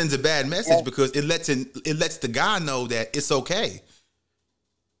me, that sends a bad message because it lets the guy know that it's okay.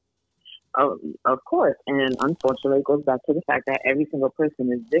 Of course, and unfortunately, it goes back to the fact that every single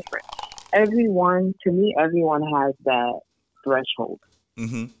person is different. Everyone has that threshold.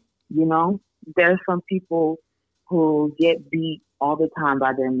 Mm-hmm. You know, there's some people who get beat all the time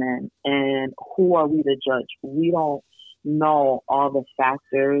by their men, and who are we to judge? We don't know all the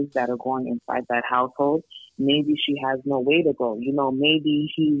factors that are going inside that household. Maybe she has no way to go. You know,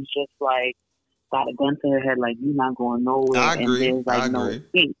 maybe he's just like got a gun to her head, like, you're not going nowhere, I agree. and there's like no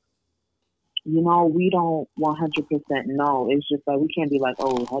escape. You know, we don't 100% know. It's just like we can't be like,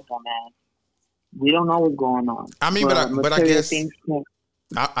 oh, heck, man. We don't know what's going on. I mean, but I guess things can't.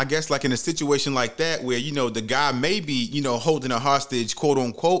 I guess like in a situation like that where, you know, the guy may be, you know, holding a hostage, quote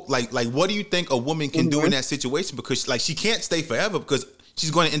unquote, like what do you think a woman can do in that situation? Because like she can't stay forever because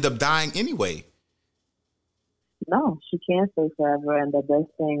she's going to end up dying anyway. No, she can't stay forever. And the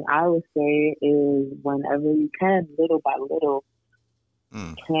best thing I would say is whenever you can, little by little,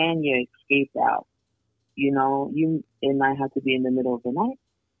 plan your escape out. You know, it might have to be in the middle of the night.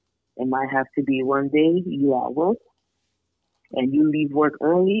 It might have to be one day you at work and you leave work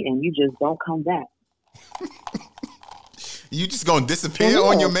early and you just don't come back. You just gonna disappear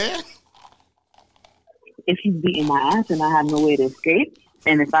on your man? If he's beating my ass and I have no way to escape,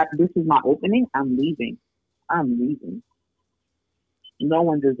 and this is my opening, I'm leaving. No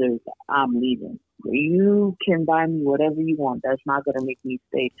one deserves that. I'm leaving. You can buy me whatever you want. That's not gonna make me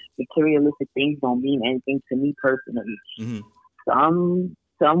stay. Materialistic things don't mean anything to me personally. Mm-hmm.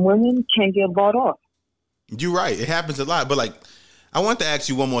 Some women can't get bought off. You're right. It happens a lot. But like, I want to ask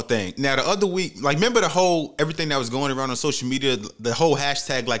you one more thing. Now, the other week, like, remember everything that was going around on social media, the whole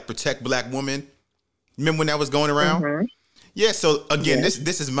hashtag, like, protect black women? Remember when that was going around? Mm-hmm. Yeah. So again,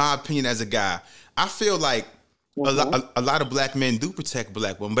 this is my opinion as a guy. I feel like a lot of black men do protect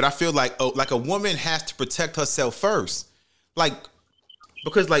black women, but I feel like a woman has to protect herself first. Like,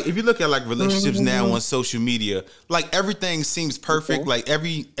 because like if you look at like relationships now on social media, like everything seems perfect. Like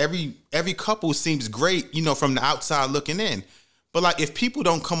every couple seems great, you know, from the outside looking in. But like if people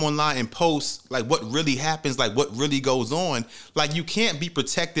don't come online and post like what really happens, like what really goes on, like you can't be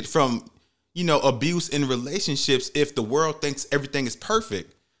protected from, you know, abuse in relationships if the world thinks everything is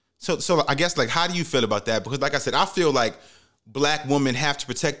perfect. So I guess like how do you feel about that? Because like I said, I feel like black women have to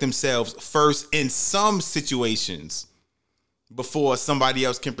protect themselves first in some situations before somebody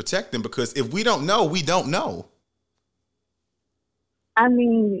else can protect them, because if we don't know, we don't know. I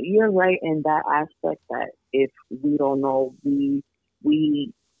mean, you're right in that aspect that if we don't know, you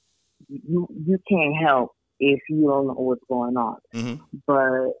can't help if you don't know what's going on. Mm-hmm.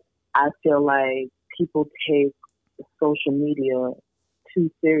 But I feel like people take social media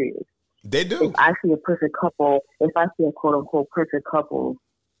too serious. They do. If I see a perfect couple, if I see a quote unquote perfect couple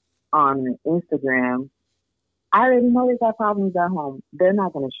on Instagram, I already know they got problems at home. They're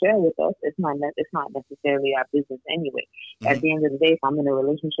not going to share with us. It's not necessarily our business anyway. Mm-hmm. At the end of the day, if I'm in a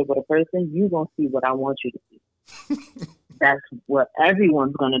relationship with a person, you're going to see what I want you to see. That's what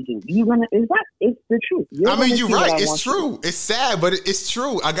everyone's going to do. It's the truth. I mean, you're right. It's true. It's sad, but it's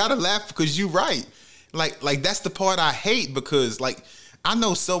true. I got to laugh because you're right. Like that's the part I hate, because like I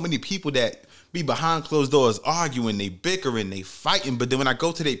know so many people that be behind closed doors arguing, they bickering, they fighting, but then when I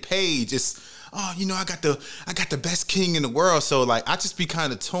go to their page, it's, oh, you know, I got the best king in the world. So like I just be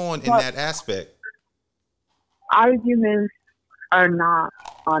kind of torn in that aspect. Arguments are not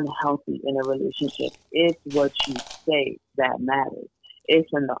unhealthy in a relationship. It's what you say that matters. It's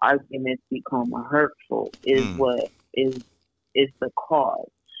when the arguments become hurtful is what is the cause.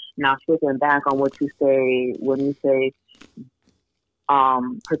 Now, flipping back on what you say when you say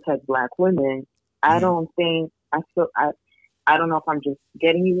protect Black women, I don't think I don't know if I'm just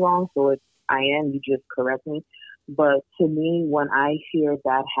getting you wrong. So if I am, you just correct me. But to me, when I hear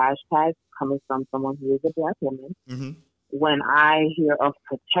that hashtag coming from someone who is a Black woman, mm-hmm. when I hear of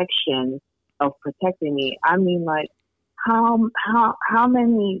protecting me, I mean, like, how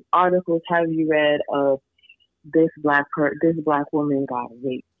many articles have you read of this black woman got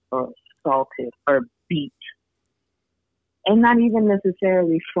raped or assaulted or beat, and not even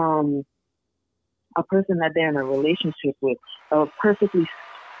necessarily from a person that they're in a relationship with, or perfectly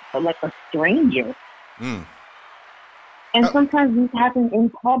like a stranger. And sometimes these happen in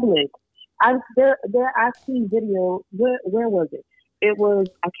public. I've seen video. Where was it? It was,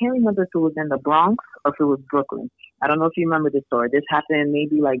 I can't remember if it was in the Bronx or if it was Brooklyn. I don't know if you remember this story. This happened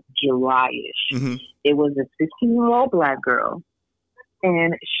maybe like July-ish. Mm-hmm. It was a 15-year-old Black girl,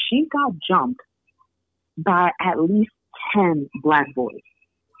 and she got jumped by at least 10 Black boys.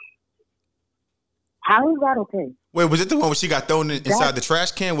 How is that okay? Wait, was it the one where she got thrown inside the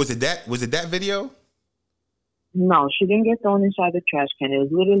trash can? Was it that video? No, she didn't get thrown inside the trash can. It was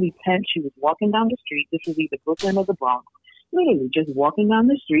literally 10. She was walking down the street. This was either Brooklyn or the Bronx. Literally just walking down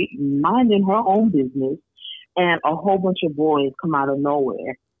the street, minding her own business, and a whole bunch of boys come out of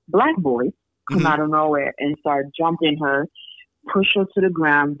nowhere. Black boys come mm-hmm. out of nowhere and start jumping her, push her to the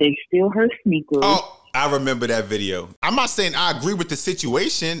ground. They steal her sneakers. Oh, I remember that video. I'm not saying I agree with the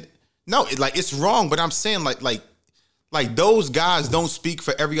situation. No, it's wrong, but I'm saying like those guys don't speak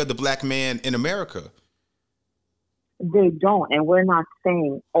for every other Black man in America. They don't, and we're not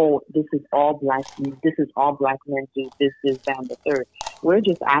saying, oh, this is all Black men do, this is down the third. We're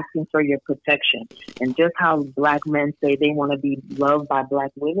just asking for your protection. And just how Black men say they want to be loved by Black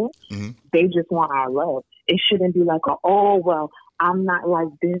women, mm-hmm. they just want our love. It shouldn't be like, oh, well, I'm not like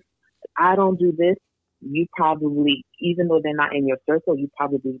this, I don't do this. You probably, even though they're not in your circle, you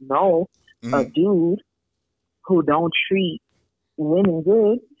probably know mm-hmm. a dude who don't treat women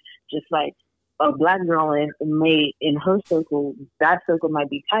good, just like a Black girl in her circle, that circle might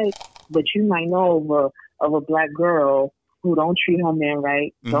be tight, but you might know of a Black girl who don't treat her man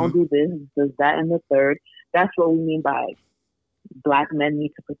right, mm-hmm. don't do this, does that, and the third. That's what we mean by Black men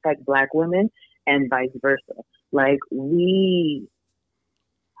need to protect Black women and vice versa. Like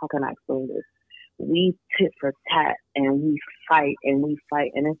how can I explain this? We tit for tat and we fight, and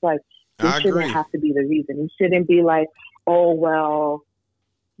it's like, this shouldn't have to be the reason. It shouldn't be like, oh, well,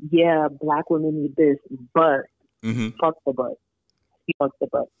 yeah, Black women need this, but mm-hmm. fuck the butt. Fuck the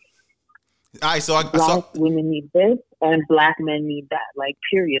butt. All right, so Black women need this and Black men need that. Like,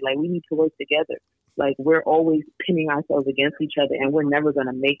 period. Like, we need to work together. Like, we're always pinning ourselves against each other, and we're never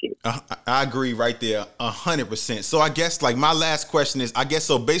gonna make it. I agree right there, 100%. So I guess like my last question is,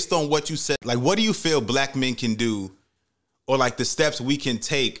 so based on what you said, like, what do you feel Black men can do, or like the steps we can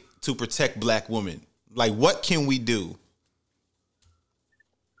take to protect Black women? Like, what can we do?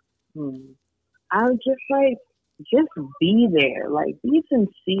 I would just be there, like, be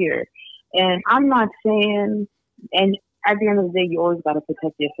sincere. And I'm not saying, and at the end of the day, you always got to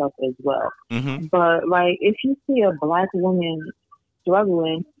protect yourself as well. Mm-hmm. But like, if you see a Black woman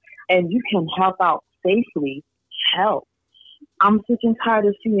struggling and you can help out safely, help. I'm sick and tired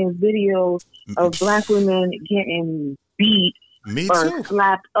of seeing videos of Black women getting beat or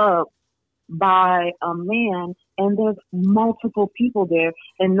slapped up by a man, and there's multiple people there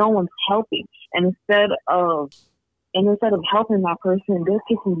and no one's helping. And instead of helping that person, they're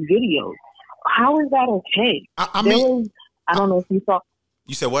taking videos. How is that okay? I don't know if you saw.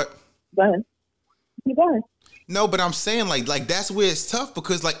 You said what? Go ahead. No, but I'm saying like that's where it's tough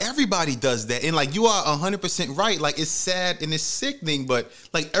because like everybody does that. And like you are 100% right. Like it's sad and it's sickening, but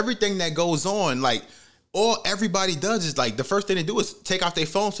like everything that goes on, like all everybody does is like the first thing they do is take out their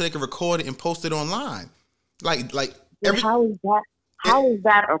phone so they can record it and post it online. How is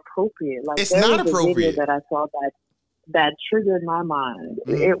that appropriate? Like it's there not was a appropriate. video that I saw that triggered my mind.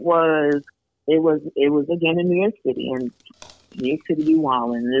 Mm-hmm. It was again in New York City, and New York City be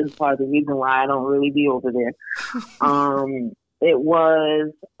wilding. This is part of the reason why I don't really be over there. It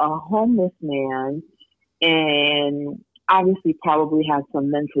was a homeless man, and obviously probably had some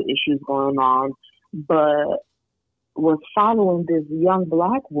mental issues going on, but was following this young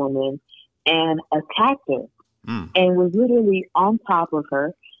black woman and attacked her. And was literally on top of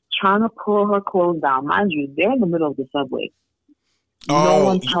her, trying to pull her clothes down. Mind you, they're in the middle of the subway. No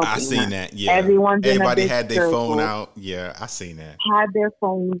one's helping I seen her. that. Yeah, Everybody had their phone out. Yeah, I seen that. Had their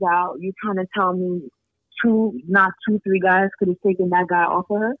phones out. You trying to tell me not two, three guys could have taken that guy off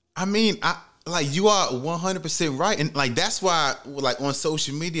of her? I mean, you are 100% right, and like that's why, like on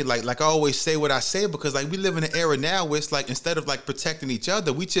social media, like I always say what I say because like we live in an era now where it's like instead of like protecting each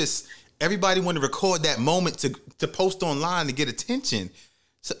other, everybody want to record that moment to post online to get attention.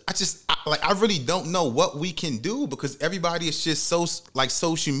 So I really don't know what we can do because everybody is just so like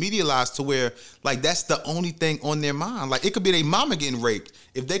social medialized to where like that's the only thing on their mind. Like it could be their mama getting raped.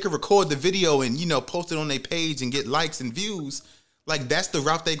 If they could record the video and post it on their page and get likes and views, like that's the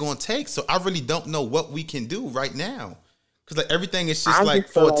route they're gonna take. So I really don't know what we can do right now because like everything is just like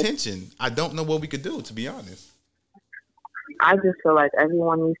for attention. I don't know what we could do, to be honest. I just feel like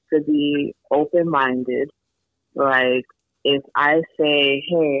everyone needs to be open-minded. Like, if I say,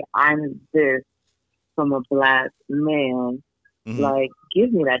 hey, I'm this from a black man, like,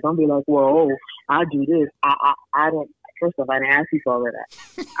 give me that. Don't be like, whoa, I do this. I don't, first off, I didn't ask you for all of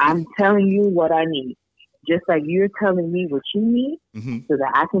that. I'm telling you what I need. Just like you're telling me what you need so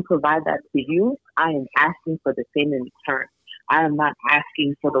that I can provide that to you, I am asking for the same in return. I am not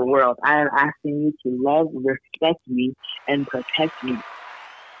asking for the world. I am asking you to love, respect me, and protect me.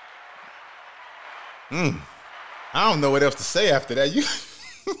 I don't know what else to say after that. You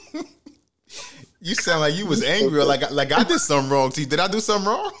sound like you was angry or like I did something wrong to you. Did I do something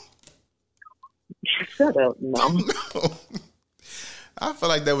wrong? Shut up, no. I feel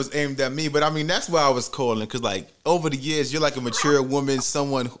like that was aimed at me, but I mean that's why I was calling because like over the years you're like a mature woman,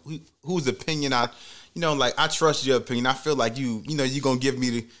 someone whose opinion I trust your opinion. I feel like you're gonna give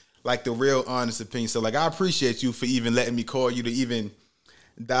me the real honest opinion. So like I appreciate you for even letting me call you to even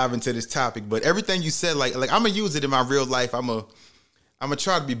dive into this topic. But everything you said, like I'm gonna use it in my real life. I'm gonna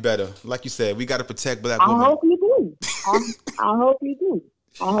try to be better. Like you said, we gotta protect black women. I hope you do. I hope you do.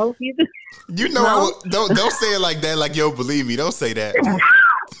 I hope you do. You know, don't say it like that. Like yo, believe me. Don't say that.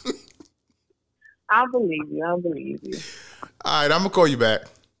 I believe you. I believe you. All right, I'm gonna call you back.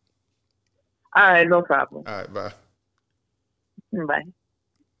 All right, no problem. All right, bye. Bye.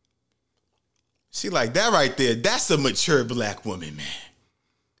 See, like that right there, that's a mature black woman, man.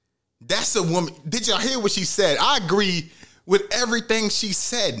 That's a woman. Did y'all hear what she said? I agree with everything she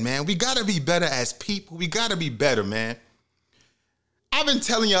said, man. We got to be better as people. We got to be better, man. I've been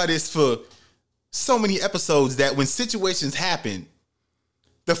telling y'all this for so many episodes that when situations happen,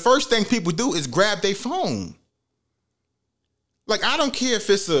 the first thing people do is grab their phone. Like, I don't care if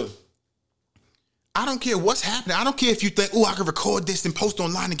I don't care what's happening. I don't care if you think, I can record this and post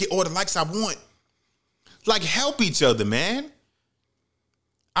online and get all the likes I want. Like, help each other, man.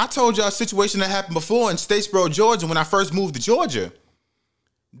 I told y'all a situation that happened before in Statesboro, Georgia, when I first moved to Georgia.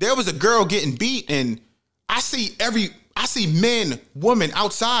 There was a girl getting beat, and I see men, women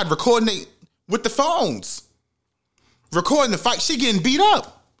outside recording with the phones. Recording the fight. She getting beat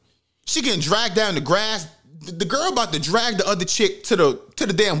up. She getting dragged down the grass. The girl about to drag the other chick to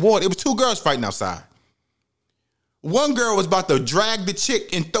the damn water. It was two girls fighting outside. One girl was about to drag the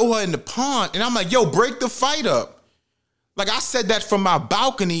chick and throw her in the pond. And I'm like, yo, break the fight up. Like, I said that from my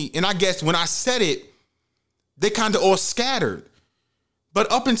balcony. And I guess when I said it, they kind of all scattered.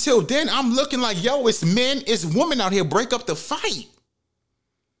 But up until then, I'm looking like, yo, it's men, it's women out here. Break up the fight.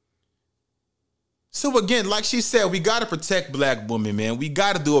 So again, like she said, we got to protect black women, man. We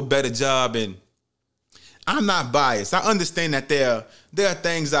got to do a better job. And I'm not biased. I understand that there are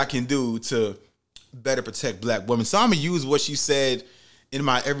things I can do to better protect black women. So I'm going to use what she said in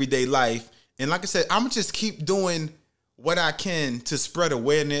my everyday life. And like I said, I'm going to just keep doing what I can to spread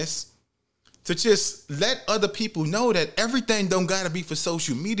awareness, to just let other people know that everything don't got to be for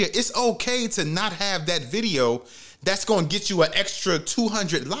social media. It's okay to not have that video that's going to get you an extra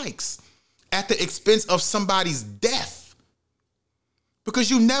 200 likes at the expense of somebody's death. Because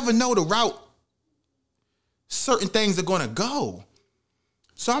you never know the route certain things are going to go.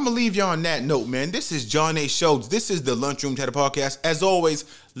 So I'm going to leave you on that note, man. This is John A. Schultz. This is the Lunchroom Chatter Podcast. As always,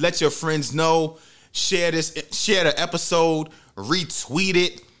 let your friends know. Share the episode, retweet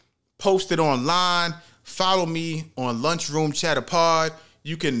it, post it online. Follow me on Lunchroom Chatter Pod.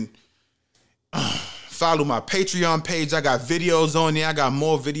 You can follow my Patreon page. I got videos on there. I got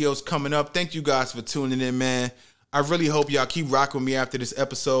more videos coming up. Thank you guys for tuning in, man. I really hope y'all keep rocking with me after this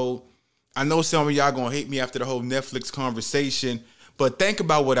episode. I know some of y'all gonna hate me after the whole Netflix conversation, but think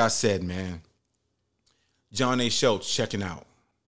about what I said, man. John A. Schultz checking out.